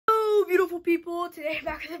beautiful people. Today I'm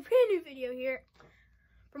back with a brand new video here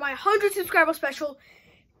for my 100 subscriber special.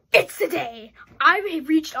 It's the day. I've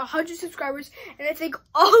reached 100 subscribers, and I thank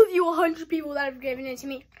all of you 100 people that have given it to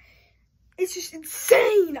me. It's just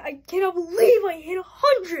insane. I cannot believe I hit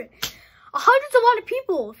 100. 100's a lot of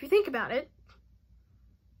people if you think about it.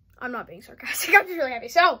 I'm not being sarcastic. I'm just really happy.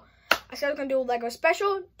 So I said I was gonna do a Lego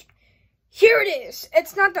special. Here it is.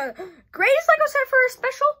 It's not the greatest Lego set for a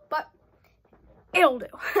special, but it'll do.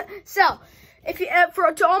 So, if you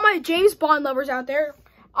to all my James Bond lovers out there,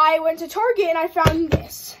 I went to Target and I found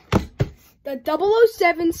this. The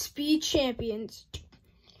 007 Speed Champions.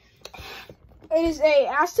 It is a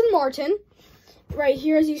Aston Martin. Right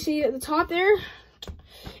here, as you see at the top there.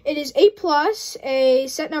 It is 8+, a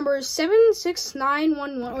set number is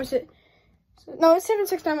 76911, or is it? No, it's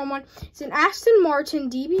 76911. It's an Aston Martin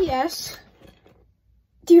DB5,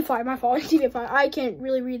 my fault, DB5. I can't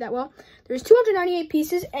really read that well. There's 298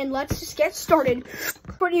 pieces, and let's just get started.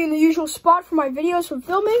 Putting you in the usual spot for my videos from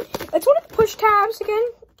filming. It's one of the push tabs again.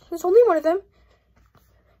 There's only one of them.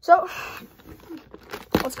 So,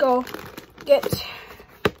 let's go get...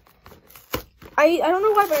 I don't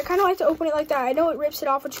know why, but I kind of like to open it like that. I know it rips it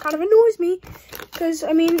off, which kind of annoys me. Because,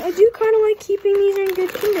 I mean, I do kind of like keeping these in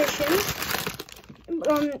good condition.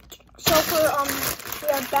 So for,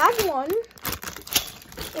 we have bag one.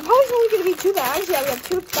 It probably only going to be 2 bags. Yeah, we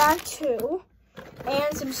have bag two.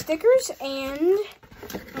 And some stickers and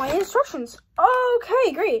my instructions.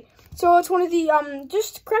 Okay, great. So it's one of the,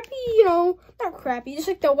 just crappy, you know, not crappy, just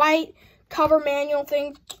like the white cover manual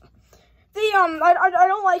thing. I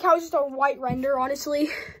don't like how it's just a white render, honestly.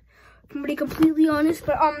 I'm gonna be completely honest,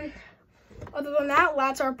 but, other than that,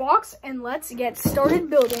 that's our box, and let's get started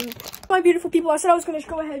building. My beautiful people, I said I was going to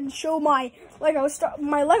go ahead and show my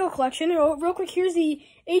Lego collection. Real quick, here's the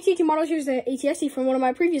AT-AT models. Here's the AT-ST from one of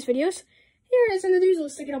my previous videos. Here it is, and the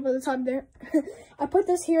dude's sticking up at the top there. I put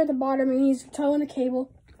this here at the bottom, and he's towing the cable.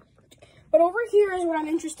 But over here is what I'm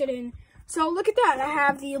interested in. So look at that. I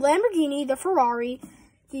have the Lamborghini, the Ferrari,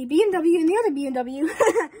 the BMW, and the other BMW.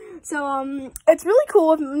 So, it's really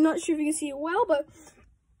cool. I'm not sure if you can see it well, but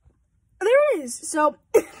there it is. So,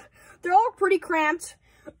 they're all pretty cramped.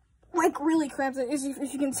 Like, really cramped. As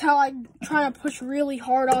you can tell, I'm trying to push really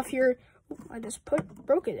hard off here. I just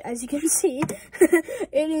broke it, as you can see.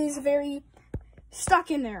 It is very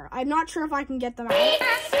stuck in there. I'm not sure if I can get them out. But the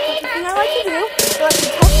thing I like to do, so I can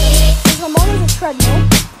test them, is I'm on a treadmill.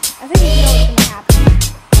 I think you know what's going to happen.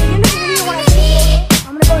 At the end of the video, when I finish,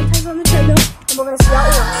 I'm going to go and test on the treadmill, and we're going to see how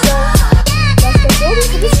it works. So, let's get building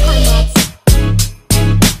for this time lapse.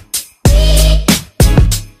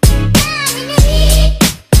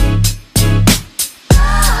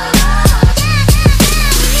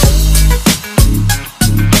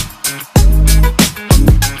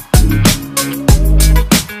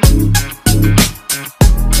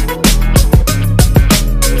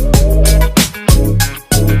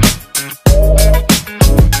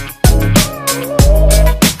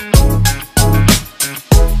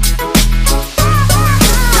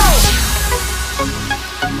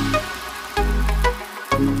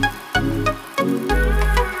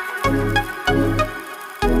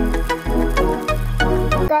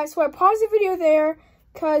 Guys, so I paused the video there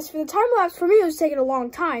because for the time lapse, for me, it was taking a long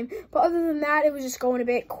time. But other than that, it was just going a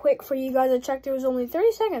bit quick for you guys. I checked, it was only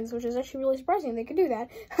 30 seconds, which is actually really surprising they could do that.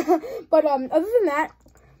 But other than that,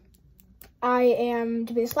 I am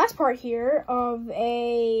doing this last part here of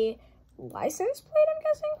a license plate,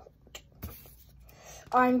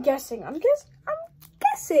 I'm guessing,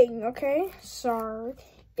 okay? Sorry.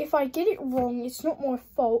 If I get it wrong, it's not my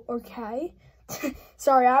fault, okay?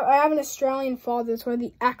 Sorry, I have an Australian father, that's why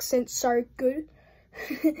the accents are good.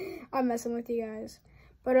 I'm messing with you guys.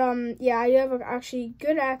 But, yeah, I do have an actually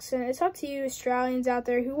good accent. It's up to you Australians out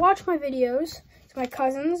there who watch my videos. It's my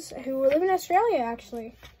cousins who live in Australia,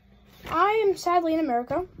 actually. I am sadly in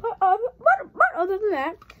America, but other than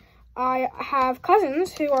that, I have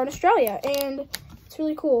cousins who are in Australia, and it's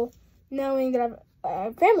really cool knowing that I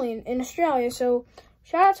have family in Australia. So,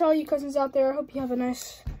 shout out to all you cousins out there. I hope you have a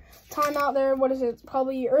nice time out there. What is it?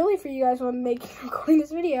 Probably early for you guys when I'm recording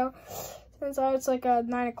this video, since it's like 9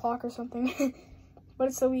 o'clock or something. But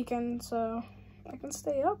it's the weekend, so I can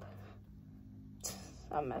stay up.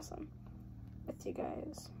 I'm messing with you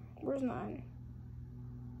guys. Where's 9?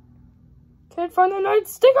 Can't find the 9th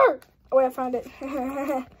sticker. Oh wait, I found it.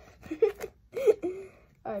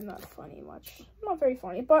 I'm not funny much. Not very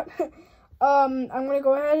funny, but I'm gonna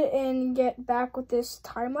go ahead and get back with this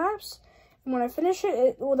time lapse. And when I finish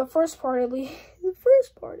it, well, the first part at least,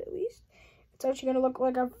 it's actually gonna look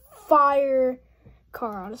like a fire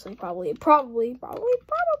car. Honestly, probably.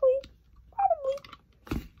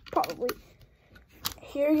 probably.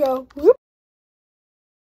 Here you go. Whoop.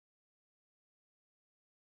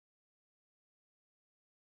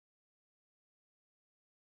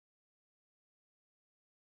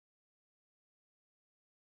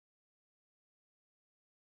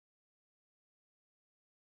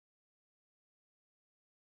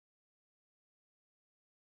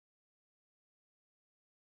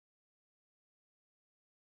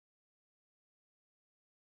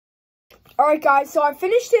 Alright guys, so I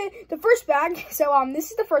finished the first bag. So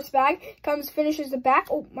this is the first bag. Finishes the back.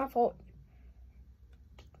 Oh, my fault.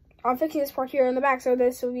 I'm fixing this part here in the back so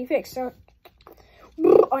this will be fixed. So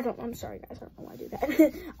I'm sorry guys, I don't know why I do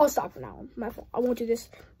that. I'll stop for now. My fault. I won't do this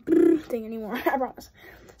thing anymore, I promise.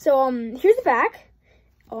 So here's the back.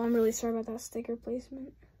 Oh, I'm really sorry about that sticker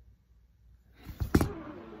placement.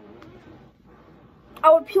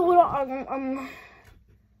 I would peel it off.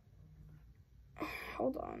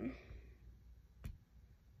 Hold on.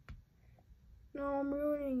 No, I'm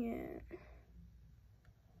ruining it.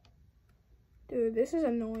 Dude, this is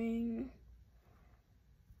annoying.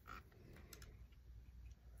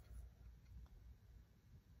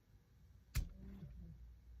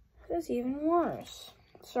 That's even worse.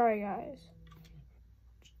 Sorry, guys.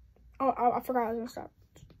 Oh, I forgot I was gonna stop.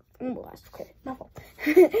 Okay, my fault.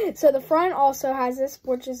 So the front also has this,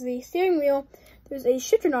 which is the steering wheel. There's a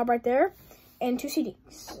shifter knob right there. And two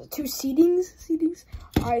seatings.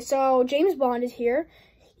 All right, so James Bond is here.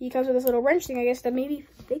 He comes with this little wrench thing, I guess, that maybe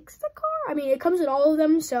fix the car. I mean, it comes with all of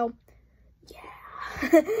them, so yeah.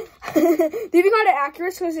 They even got it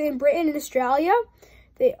accurate because in Britain and Australia,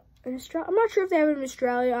 I'm not sure if they have it in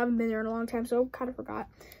Australia. I haven't been there in a long time, so kind of forgot.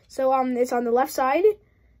 So it's on the left side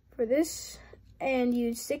for this, and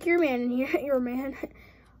you stick your man in here. Your man.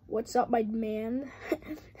 What's up, my man?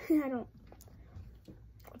 I don't.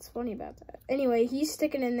 What's funny about that? Anyway, he's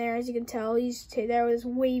sticking in there, as you can tell. He's there with his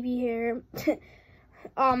wavy hair.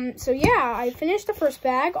 So yeah, I finished the first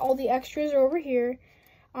bag. All the extras are over here.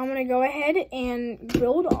 I'm gonna go ahead and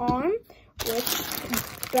build on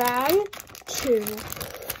with bag 2.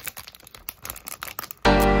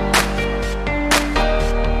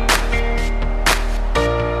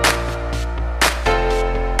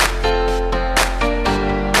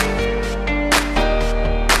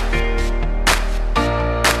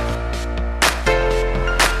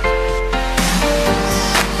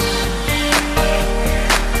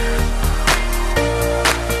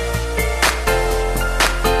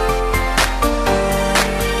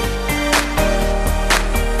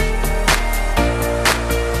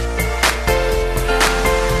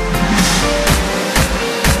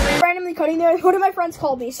 One of my friends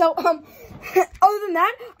called me. So, other than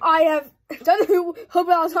that, I have done the hope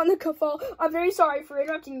I was on the call. I'm very sorry for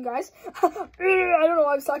interrupting you guys. I don't know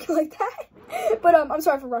why I was talking like that. But, I'm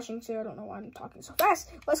sorry for rushing too. I don't know why I'm talking so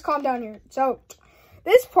fast. Let's calm down here. So,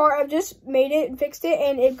 this part, I've just made it and fixed it,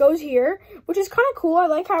 and it goes here, which is kind of cool. I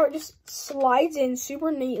like how it just slides in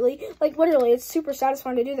super neatly. Like, literally, it's super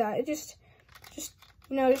satisfying to do that. It just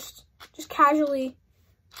casually,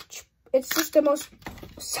 it's just the most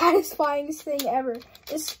satisfying thing ever.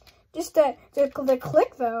 Just the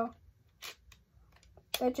click though,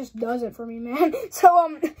 that just does it for me, man.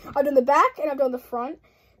 So I've done the back and I've done the front.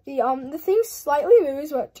 The thing slightly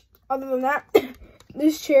moves, but other than that,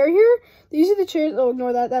 this chair here, these are the chairs. Oh,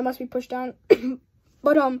 ignore that. That must be pushed down.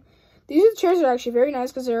 But these are the chairs that are actually very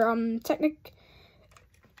nice because they're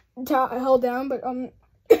held down. But oh,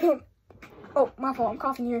 my fault. I'm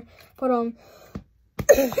coughing here. But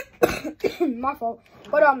my fault.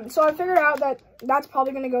 But so I figured out that that's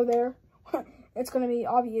probably gonna go there. It's gonna be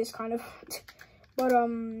obvious, kind of. But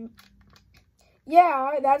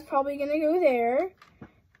yeah, that's probably gonna go there.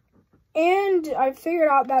 And I figured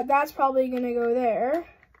out that that's probably gonna go there.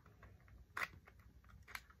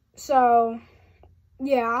 So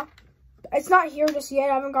yeah, it's not here just yet.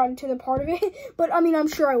 I haven't gotten to the part of it, but I mean, I'm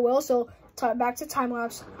sure I will. So back to time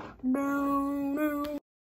lapse. No.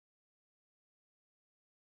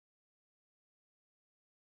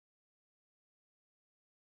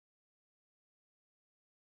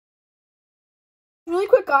 Really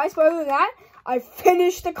quick, guys, but other than that, I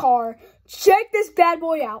finished the car. Check this bad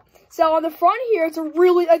boy out. So on the front here, it's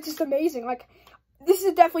just amazing. Like, this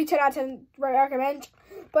is definitely 10 out of 10 recommend.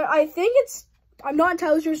 But I think I'm not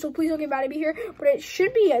entirely sure, so please don't get mad at me here. But it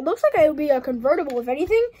looks like it would be a convertible, if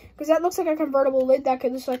anything. Because that looks like a convertible lid that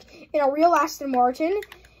could just, like, in a real Aston Martin,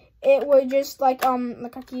 it would just, like a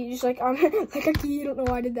key, like a key, I don't know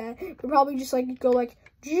why I did that. But probably just, like, go, like,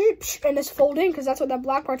 and just fold in, because that's what that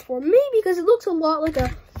black part's for. Maybe because it looks a lot like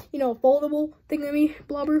a you know, foldable thingamy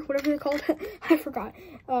blobber, whatever they're called. I forgot.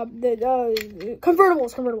 The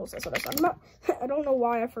convertibles. That's what I was talking about. I don't know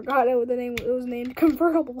why I forgot it. The name, it was named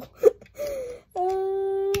convertible.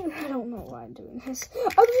 I don't know why I'm doing this.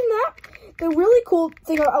 Other than that, the really cool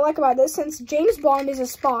thing I like about this, since James Bond is a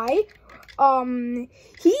spy,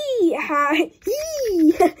 he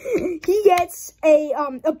gets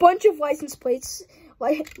a bunch of license plates.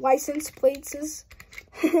 I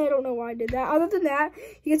don't know why I did that. Other than that,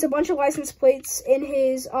 he gets a bunch of license plates in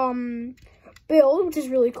his build, which is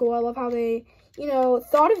really cool. I love how they, you know,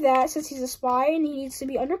 thought of that, since he's a spy and he needs to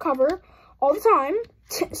be undercover all the time.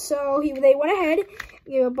 So they went ahead,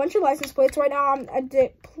 you know, a bunch of license plates. Right now I'm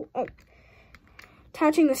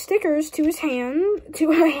attaching the stickers to his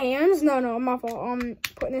hands. No, my fault.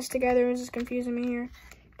 Putting this together is just confusing me here.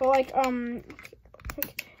 But like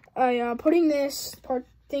putting this part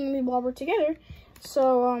thingy blobber together.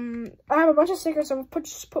 So I have a bunch of stickers. So I'll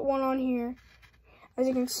just put one on here, as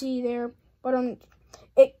you can see there. But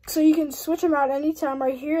so you can switch them out anytime.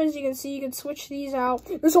 Right here, as you can see, you can switch these out.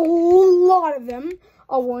 There's a whole lot of them.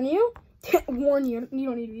 I'll warn you. Warn you. You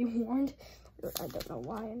don't need to be warned. I don't know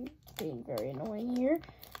why I'm being very annoying here.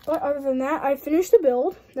 But other than that, I finished the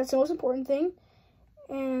build. That's the most important thing.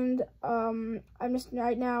 And I'm just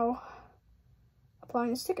right now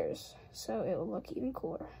applying the stickers, so it will look even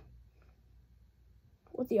cooler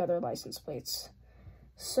with the other license plates.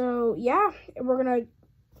 So yeah, I'm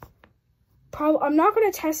not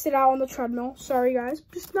gonna test it out on the treadmill. Sorry guys,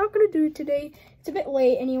 just not gonna do it today. It's a bit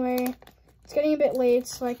late anyway. It's getting a bit late.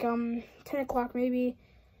 It's like 10 o'clock maybe.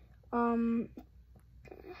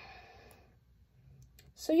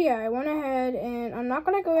 So yeah, I went ahead and I'm not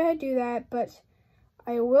gonna go ahead and do that, but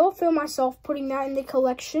I will film myself putting that in the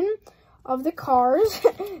collection of the cars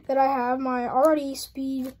that I have, my already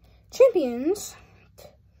speed champions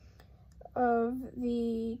of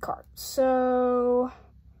the cars. So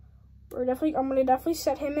I'm gonna definitely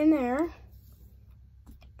set him in there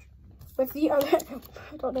with the other.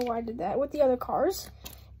 I don't know why I did that, with the other cars.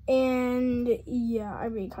 And yeah,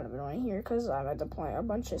 I'm being kind of annoying here because I'm at the point a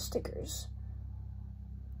bunch of stickers.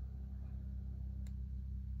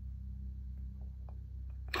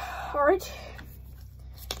 All right.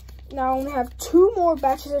 Now I only have 2 more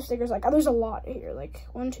batches of stickers. Like, there's a lot here. Like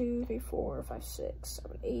 1, 2, 3, 4, 5, 6,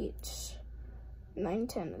 7, 8, 9,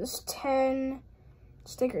 10. There's 10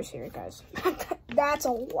 stickers here, guys. That's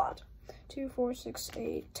a lot. 2, 4, 6,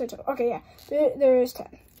 8, 10. Okay, yeah. There is 10.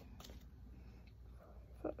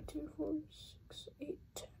 5, 2, 4, 6, 8,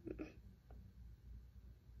 10.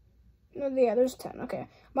 No, yeah, there's 10. Okay,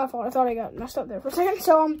 my fault. I thought I got messed up there for a second.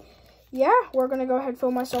 So, yeah, we're gonna go ahead and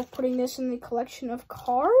film myself putting this in the collection of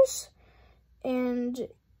cars. And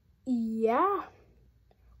yeah,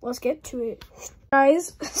 let's get to it.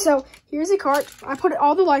 Guys, so here's the cart. I put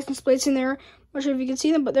all the license plates in there. I'm not sure if you can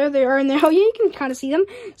see them, but there they are in there. Oh yeah, you can kind of see them.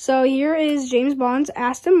 So here is James Bond's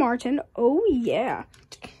Aston Martin. Oh yeah.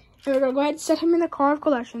 And we're gonna go ahead and set him in the car of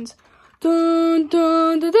collections. Dun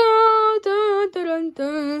dun dun dun dun dun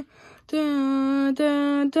dun dun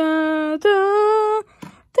dun dun dun.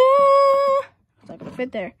 It's not gonna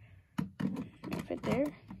fit there. Gonna fit there?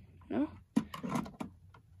 No.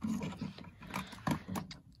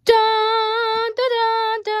 Dun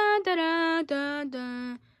dun dun dun dun dun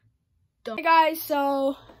dun. Hey guys,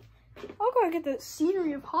 so I'll go and get the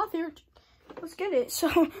scenery of Hoth here. Let's get it.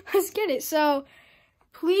 So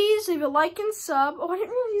please leave a like and sub. Oh, I didn't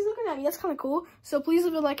realize he's looking at me. That's kind of cool. So please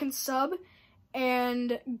leave a like and sub.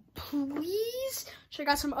 And please check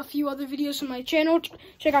out a few other videos from my channel.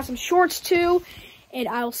 Check out some shorts too. And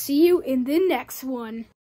I'll see you in the next one.